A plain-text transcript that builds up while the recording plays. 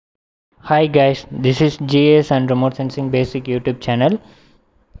Hi guys, this is GIS and remote sensing basic YouTube channel.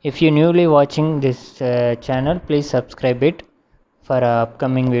 If you're newly watching this channel, please subscribe it for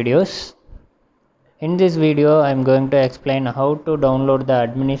upcoming videos. In this video, I'm going to explain how to download the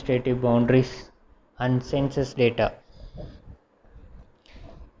administrative boundaries and census data.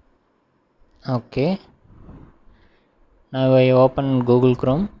 Okay, now I open Google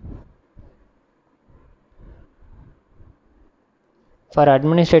Chrome. For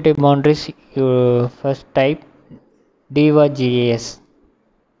administrative boundaries, you first type Diva GIS.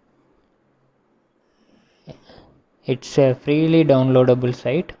 It's a freely downloadable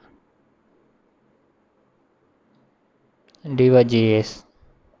site. Diva GIS.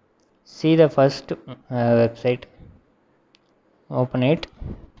 See the first website. Open it.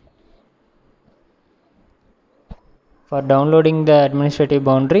 For downloading the administrative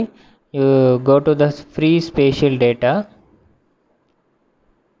boundary, you go to the free spatial data.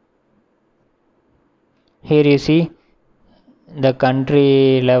 Here you see the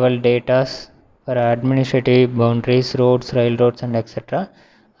country level data for administrative boundaries, roads, railroads and etc.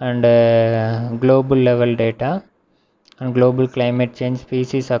 and global level data and global climate change,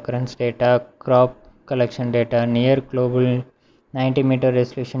 species occurrence data, crop collection data, near global 90-meter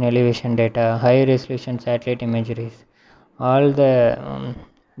resolution elevation data, high resolution satellite imageries. All the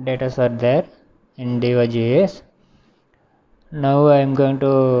data are there in Diva GIS. Now I am going to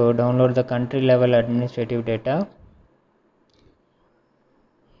download the country level administrative data.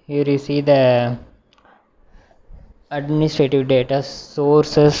 Here you see the administrative data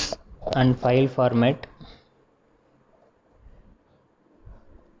sources and file format.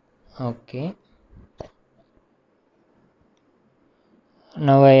 Okay.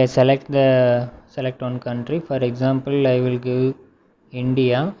 Now I select one country. For example, I will give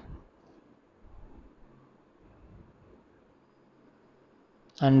India.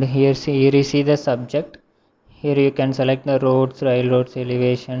 And here you see the subject. Here you can select the roads, railroads,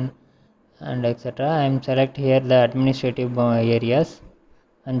 elevation and etc. I am select here the administrative areas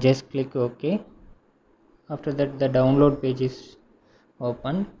and just click OK. After that the download page is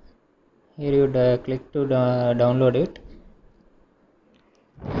open. Here you click to download it.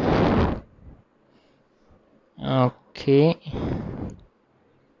 Okay,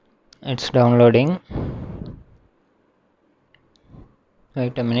 it's downloading.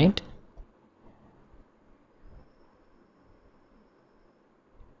 Wait a minute.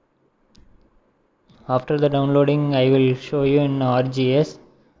 After the downloading, I will show you in ArcGIS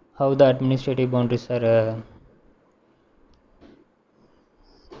how the administrative boundaries are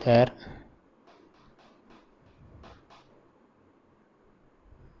there.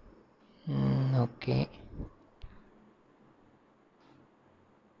 Okay.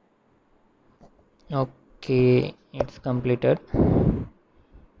 Okay, it's completed.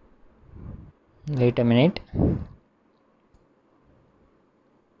 Wait a minute.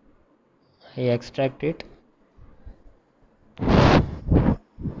 I extract it.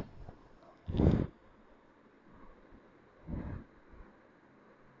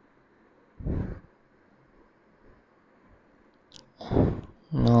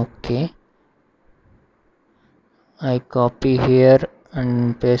 Okay, I copy here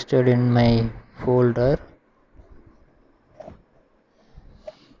and pasted in my folder.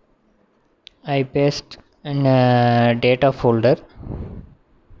 I paste in a data folder.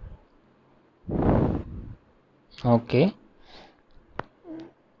 Okay,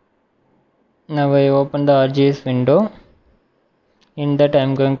 now I open the ArcGIS window. In that I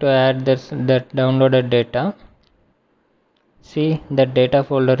am going to add that downloaded data. See, that data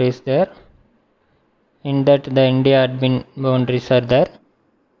folder is there. In that the India admin boundaries are there.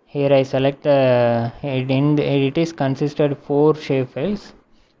 Here I select it is consisted 4 shapefiles.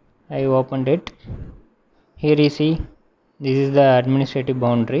 I opened it. Here you see this is the administrative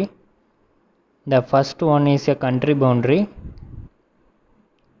boundary. The first one is a country boundary.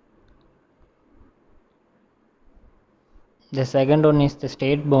 The second one is the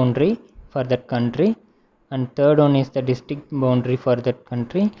state boundary for that country, and third one is the district boundary for that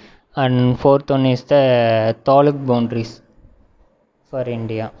country, and fourth one is the taluk boundaries for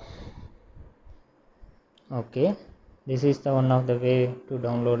India. Okay, this is the one of the way to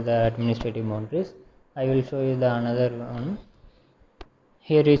download the administrative boundaries. I will show you the another one.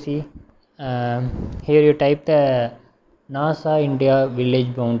 Here you see, here you type the NASA India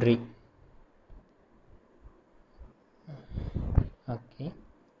village boundary. Okay,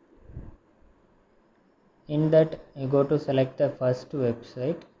 in that you go to select the first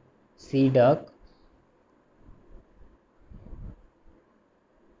website, sedac.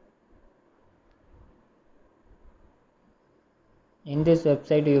 In this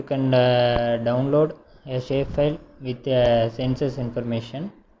website you can download a shapefile with census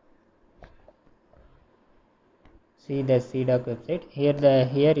information. See the sedac website.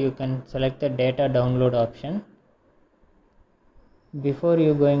 Here you can select the data download option. Before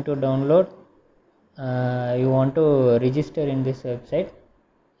you going to download, you want to register in this website.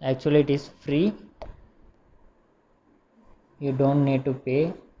 Actually it is free, you don't need to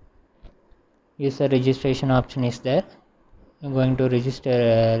pay. User registration option is there. I'm going to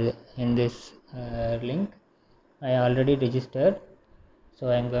register in this link. I already registered, so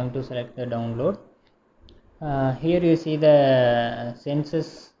I'm going to select the download. Here you see the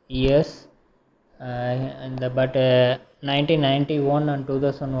census years, but 1991 and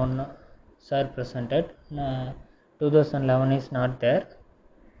 2001 are presented. 2011 is not there.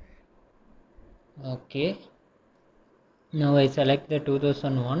 Okay, now I select the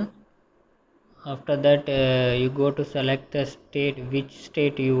 2001. After that you go to select the state, which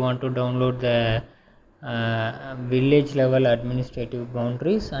state you want to download the village level administrative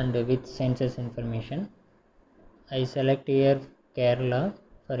boundaries and with census information. I select here Kerala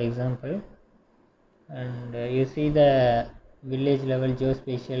for example, and you see the village level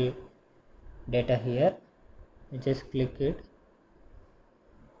geospatial data here. You just click it,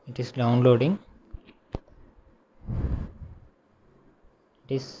 it is downloading.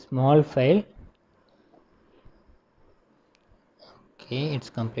 It is small file. Okay, it's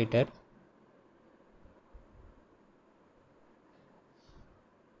completed.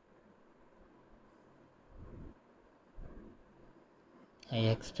 I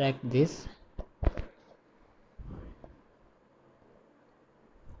extract this.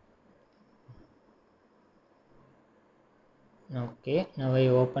 Okay, now I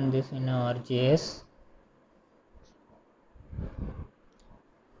open this in RGS.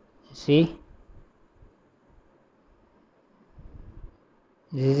 See,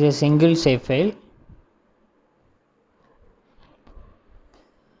 this is a single save file.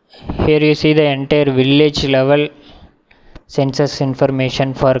 Here you see the entire village level census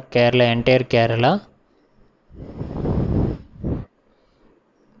information for Kerala, entire Kerala.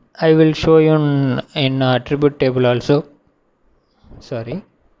 I will show you in attribute table also. Sorry.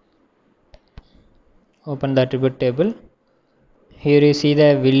 Open the attribute table. Here you see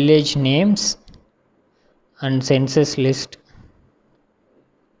the village names and census list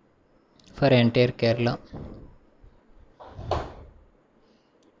for entire Kerala.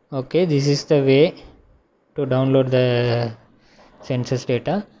 Okay, this is the way to download the census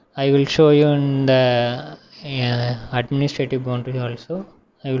data. I will show you in the administrative boundary also.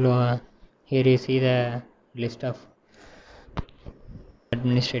 I will here you see the list of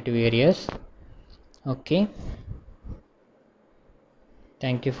administrative areas. Okay,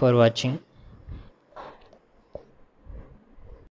 thank you for watching.